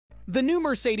The new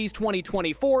Mercedes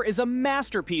 2024 is a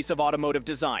masterpiece of automotive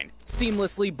design,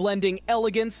 seamlessly blending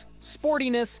elegance,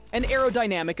 sportiness, and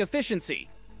aerodynamic efficiency.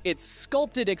 Its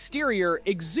sculpted exterior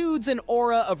exudes an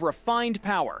aura of refined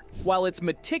power, while its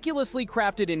meticulously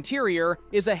crafted interior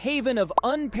is a haven of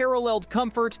unparalleled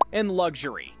comfort and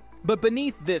luxury. But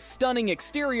beneath this stunning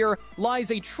exterior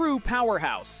lies a true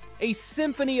powerhouse, a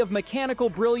symphony of mechanical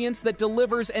brilliance that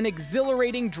delivers an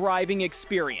exhilarating driving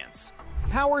experience.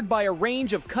 Powered by a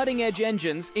range of cutting-edge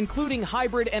engines, including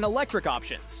hybrid and electric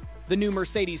options, the new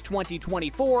Mercedes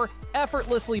 2024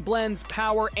 effortlessly blends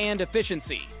power and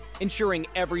efficiency, ensuring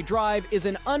every drive is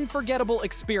an unforgettable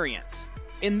experience.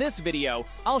 In this video,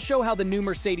 I'll show how the new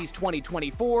Mercedes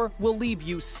 2024 will leave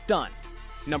you stunned.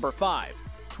 Number 5.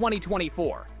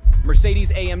 2024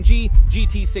 Mercedes-AMG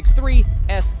GT63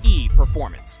 SE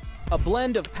Performance, a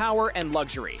blend of power and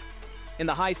luxury. In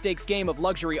the high-stakes game of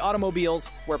luxury automobiles,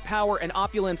 where power and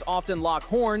opulence often lock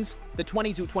horns, the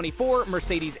 2024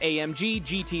 Mercedes-AMG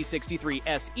GT63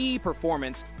 SE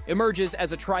Performance emerges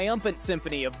as a triumphant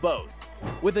symphony of both.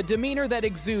 With a demeanor that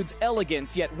exudes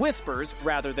elegance yet whispers,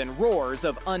 rather than roars,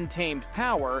 of untamed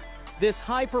power, this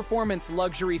high-performance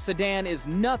luxury sedan is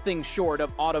nothing short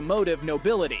of automotive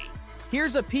nobility.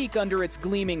 Here's a peek under its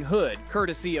gleaming hood,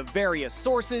 courtesy of various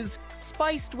sources,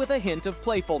 spiced with a hint of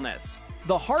playfulness.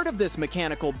 The heart of this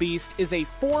mechanical beast is a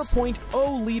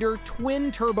 4.0-liter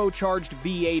twin-turbocharged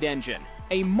V8 engine,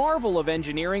 a marvel of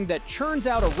engineering that churns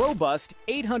out a robust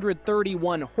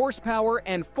 831 horsepower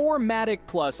and 4MATIC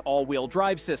Plus all-wheel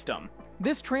drive system.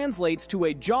 This translates to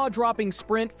a jaw-dropping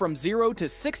sprint from 0 to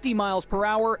 60 miles per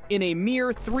hour in a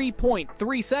mere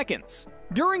 3.3 seconds.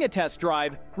 During a test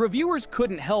drive, reviewers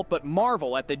couldn't help but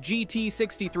marvel at the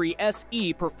GT63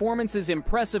 SE Performance's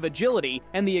impressive agility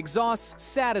and the exhaust's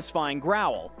satisfying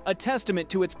growl, a testament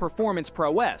to its performance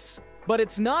prowess. But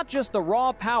it's not just the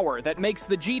raw power that makes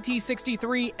the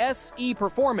GT63 SE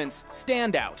Performance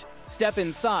stand out. Step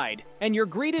inside, and you're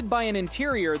greeted by an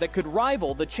interior that could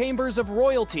rival the chambers of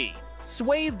royalty.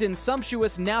 Swathed in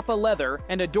sumptuous Nappa leather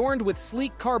and adorned with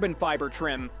sleek carbon fiber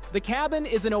trim, the cabin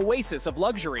is an oasis of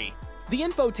luxury. The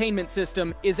infotainment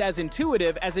system is as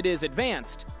intuitive as it is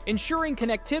advanced, ensuring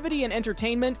connectivity and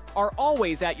entertainment are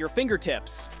always at your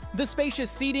fingertips. The spacious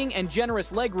seating and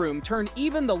generous legroom turn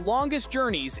even the longest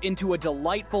journeys into a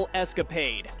delightful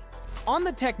escapade. On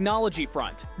the technology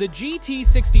front, the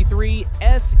GT63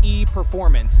 SE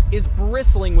Performance is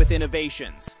bristling with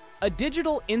innovations. A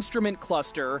digital instrument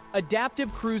cluster,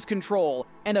 adaptive cruise control,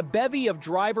 and a bevy of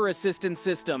driver assistance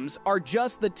systems are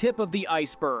just the tip of the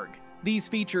iceberg. These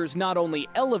features not only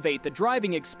elevate the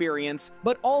driving experience,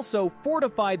 but also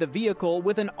fortify the vehicle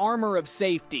with an armor of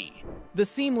safety. The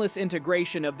seamless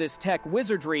integration of this tech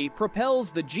wizardry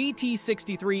propels the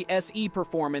GT63 SE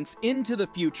Performance into the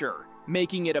future,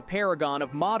 making it a paragon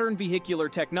of modern vehicular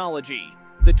technology.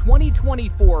 The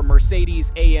 2024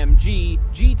 Mercedes-AMG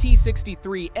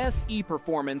GT63 SE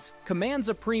Performance commands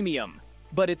a premium,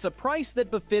 but it's a price that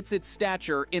befits its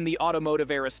stature in the automotive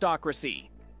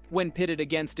aristocracy. When pitted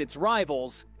against its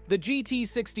rivals, the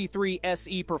GT63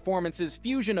 SE Performance's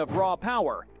fusion of raw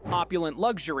power, opulent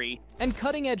luxury, and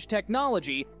cutting-edge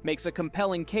technology makes a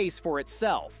compelling case for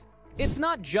itself. It's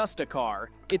not just a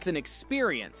car, it's an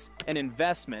experience, an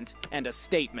investment, and a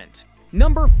statement.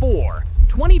 Number 4.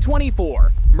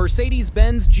 2024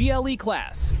 Mercedes-Benz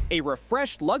GLE-Class, a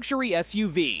refreshed luxury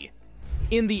SUV.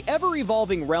 In the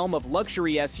ever-evolving realm of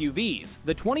luxury SUVs,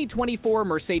 the 2024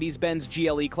 Mercedes-Benz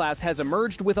GLE-Class has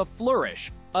emerged with a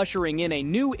flourish, ushering in a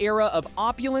new era of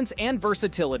opulence and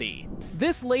versatility.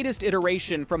 This latest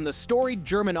iteration from the storied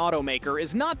German automaker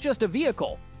is not just a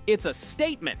vehicle, it's a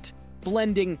statement,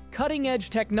 blending cutting-edge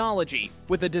technology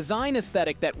with a design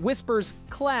aesthetic that whispers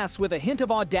class with a hint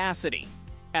of audacity.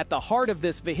 At the heart of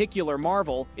this vehicular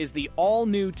marvel is the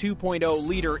all-new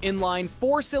 2.0-liter inline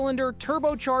four-cylinder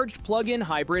turbocharged plug-in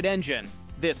hybrid engine.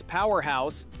 This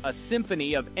powerhouse, a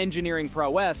symphony of engineering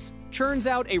prowess, churns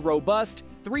out a robust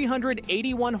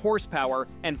 381 horsepower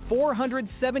and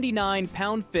 479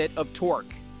 pound-feet of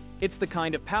torque. It's the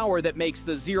kind of power that makes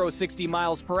the 0-60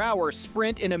 miles per hour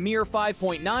sprint in a mere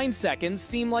 5.9 seconds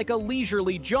seem like a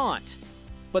leisurely jaunt.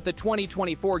 But the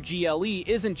 2024 GLE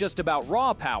isn't just about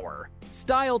raw power.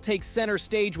 Style takes center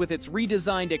stage with its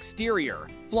redesigned exterior,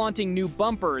 flaunting new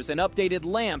bumpers and updated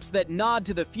lamps that nod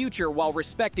to the future while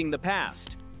respecting the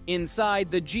past.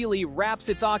 Inside, the GLE wraps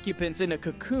its occupants in a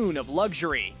cocoon of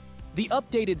luxury. The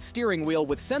updated steering wheel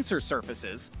with sensor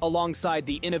surfaces, alongside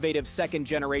the innovative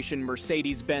second-generation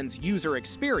Mercedes-Benz user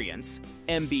experience,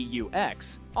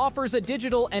 MBUX, offers a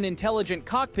digital and intelligent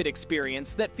cockpit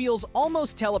experience that feels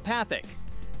almost telepathic.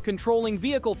 Controlling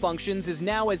vehicle functions is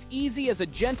now as easy as a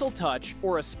gentle touch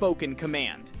or a spoken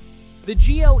command. The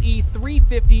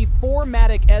GLE-350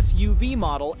 4MATIC SUV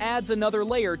model adds another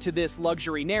layer to this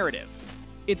luxury narrative.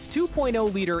 Its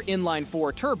 2.0-liter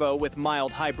inline-4 turbo with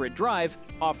mild hybrid drive,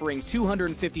 offering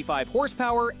 255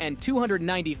 horsepower and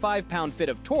 295 pound-feet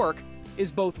of torque,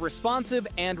 is both responsive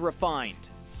and refined.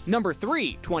 Number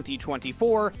 3,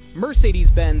 2024,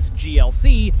 Mercedes-Benz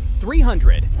GLC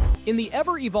 300. In the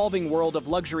ever-evolving world of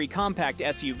luxury compact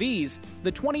SUVs,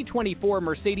 the 2024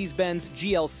 Mercedes-Benz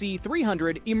GLC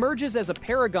 300 emerges as a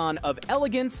paragon of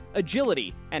elegance,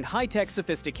 agility, and high-tech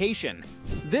sophistication.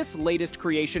 This latest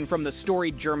creation from the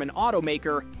storied German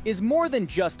automaker is more than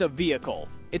just a vehicle.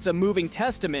 It's a moving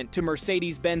testament to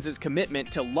Mercedes-Benz's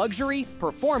commitment to luxury,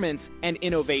 performance, and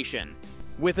innovation.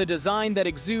 With a design that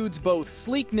exudes both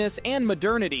sleekness and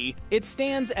modernity, it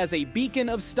stands as a beacon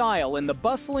of style in the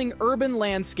bustling urban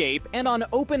landscape and on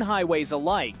open highways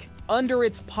alike. Under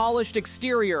its polished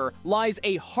exterior lies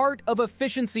a heart of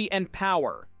efficiency and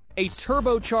power, a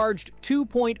turbocharged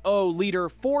 2.0-liter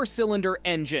four-cylinder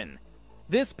engine.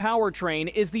 This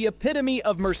powertrain is the epitome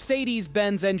of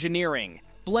Mercedes-Benz engineering,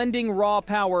 blending raw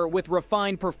power with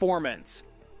refined performance.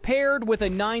 Paired with a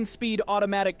 9-speed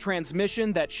automatic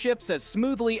transmission that shifts as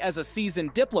smoothly as a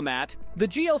seasoned diplomat, the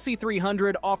GLC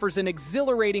 300 offers an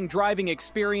exhilarating driving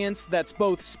experience that's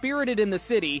both spirited in the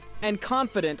city and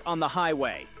confident on the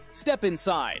highway. Step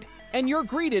inside, and you're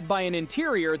greeted by an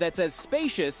interior that's as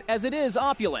spacious as it is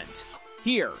opulent.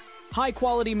 Here,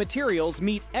 high-quality materials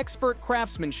meet expert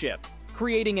craftsmanship,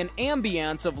 creating an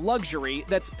ambiance of luxury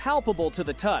that's palpable to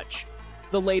the touch.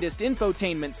 The latest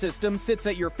infotainment system sits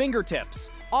at your fingertips,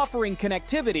 offering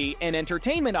connectivity and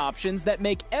entertainment options that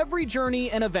make every journey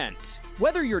an event.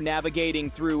 Whether you're navigating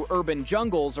through urban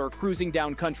jungles or cruising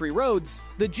down country roads,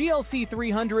 the GLC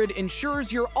 300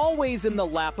 ensures you're always in the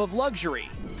lap of luxury.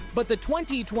 But the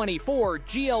 2024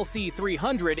 GLC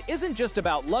 300 isn't just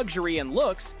about luxury and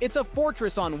looks, it's a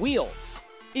fortress on wheels.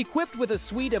 Equipped with a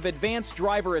suite of advanced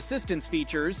driver assistance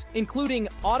features, including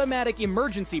automatic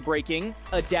emergency braking,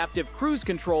 adaptive cruise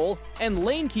control, and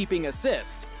lane-keeping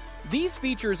assist. These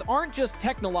features aren't just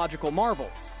technological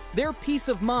marvels, they're peace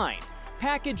of mind,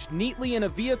 packaged neatly in a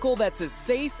vehicle that's as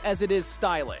safe as it is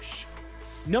stylish.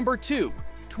 Number 2,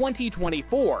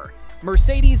 2024,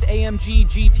 Mercedes-AMG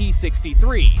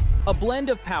GT63, a blend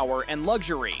of power and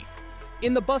luxury.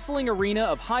 In the bustling arena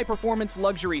of high-performance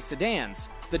luxury sedans,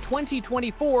 the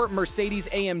 2024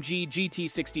 Mercedes-AMG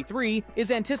GT63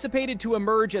 is anticipated to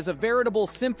emerge as a veritable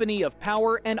symphony of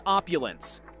power and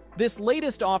opulence. This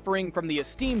latest offering from the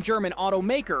esteemed German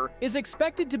automaker is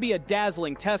expected to be a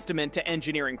dazzling testament to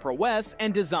engineering prowess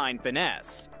and design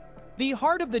finesse. The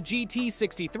heart of the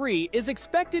GT63 is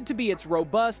expected to be its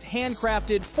robust,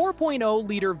 handcrafted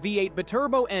 4.0-liter V8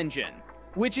 biturbo engine,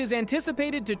 which is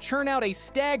anticipated to churn out a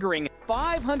staggering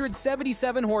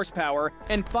 577 horsepower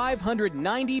and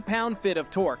 590 pound-feet of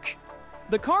torque.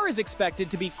 The car is expected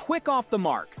to be quick off the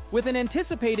mark, with an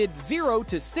anticipated 0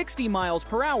 to 60 miles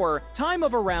per hour time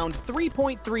of around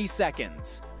 3.3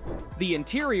 seconds. The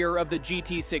interior of the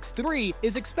GT63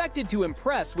 is expected to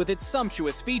impress with its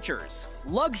sumptuous features.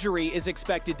 Luxury is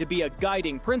expected to be a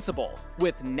guiding principle,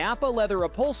 with Nappa leather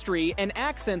upholstery and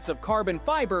accents of carbon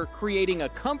fiber creating a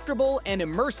comfortable and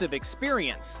immersive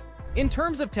experience. In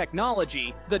terms of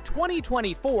technology, the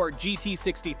 2024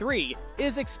 GT63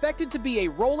 is expected to be a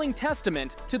rolling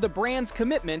testament to the brand's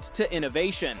commitment to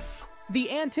innovation. The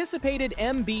anticipated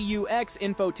MBUX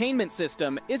infotainment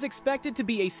system is expected to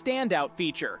be a standout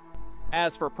feature.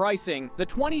 As for pricing, the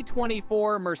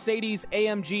 2024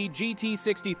 Mercedes-AMG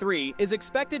GT63 is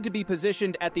expected to be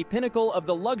positioned at the pinnacle of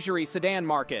the luxury sedan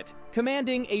market,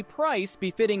 commanding a price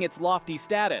befitting its lofty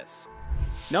status.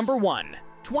 Number 1.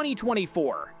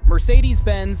 2024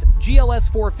 Mercedes-Benz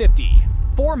GLS 450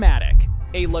 4MATIC,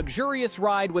 a luxurious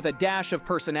ride with a dash of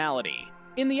personality.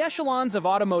 In the echelons of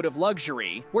automotive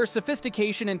luxury, where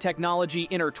sophistication and technology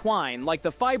intertwine like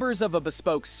the fibers of a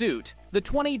bespoke suit, the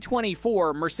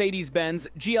 2024 Mercedes-Benz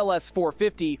GLS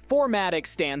 450 4MATIC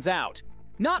stands out,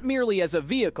 not merely as a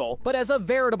vehicle, but as a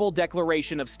veritable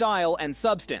declaration of style and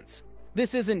substance.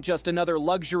 This isn't just another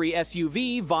luxury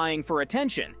SUV vying for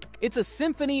attention. It's a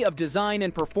symphony of design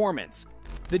and performance.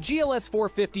 The GLS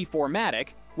 450 4MATIC,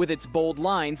 with its bold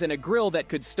lines and a grille that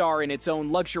could star in its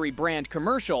own luxury brand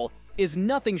commercial, is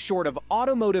nothing short of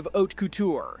automotive haute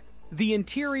couture. The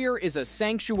interior is a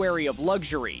sanctuary of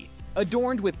luxury,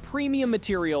 adorned with premium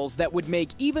materials that would make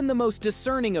even the most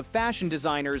discerning of fashion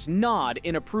designers nod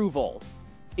in approval.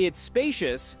 It's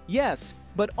spacious, yes,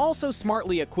 but also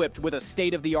smartly equipped with a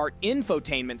state-of-the-art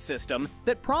infotainment system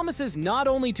that promises not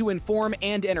only to inform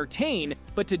and entertain,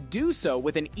 but to do so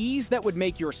with an ease that would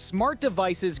make your smart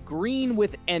devices green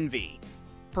with envy.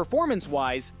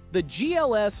 Performance-wise, the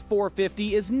GLS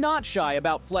 450 is not shy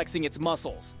about flexing its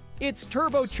muscles. Its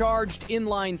turbocharged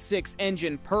inline-six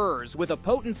engine purrs with a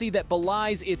potency that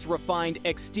belies its refined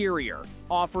exterior,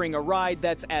 offering a ride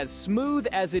that's as smooth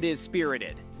as it is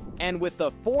spirited. And with the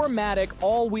 4MATIC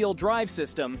all-wheel drive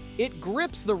system, it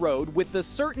grips the road with the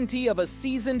certainty of a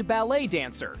seasoned ballet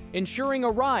dancer, ensuring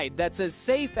a ride that's as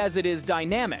safe as it is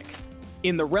dynamic.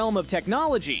 In the realm of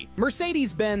technology,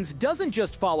 Mercedes-Benz doesn't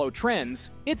just follow trends,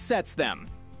 it sets them.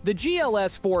 The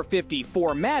GLS 450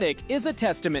 4MATIC is a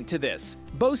testament to this,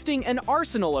 boasting an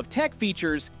arsenal of tech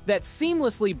features that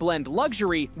seamlessly blend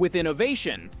luxury with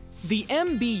innovation. The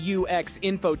MBUX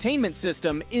infotainment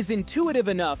system is intuitive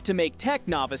enough to make tech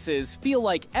novices feel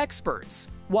like experts,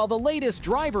 while the latest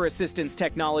driver assistance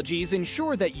technologies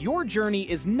ensure that your journey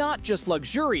is not just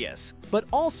luxurious, but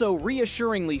also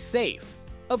reassuringly safe.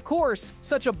 Of course,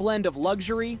 such a blend of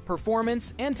luxury,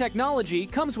 performance, and technology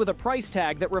comes with a price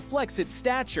tag that reflects its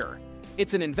stature.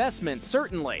 It's an investment,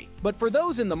 certainly, but for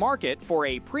those in the market for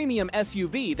a premium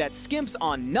SUV that skimps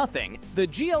on nothing, the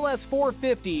GLS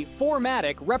 450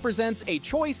 4MATIC represents a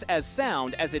choice as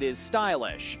sound as it is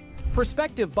stylish.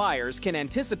 Prospective buyers can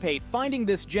anticipate finding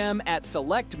this gem at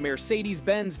select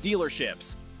Mercedes-Benz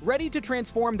dealerships, ready to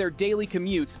transform their daily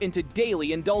commutes into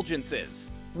daily indulgences.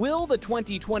 Will the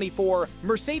 2024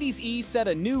 Mercedes-E set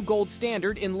a new gold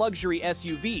standard in luxury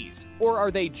SUVs, or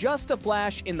are they just a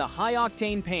flash in the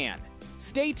high-octane pan?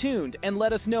 Stay tuned and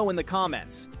let us know in the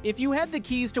comments. If you had the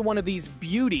keys to one of these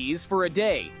beauties for a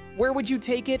day, where would you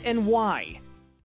take it and why?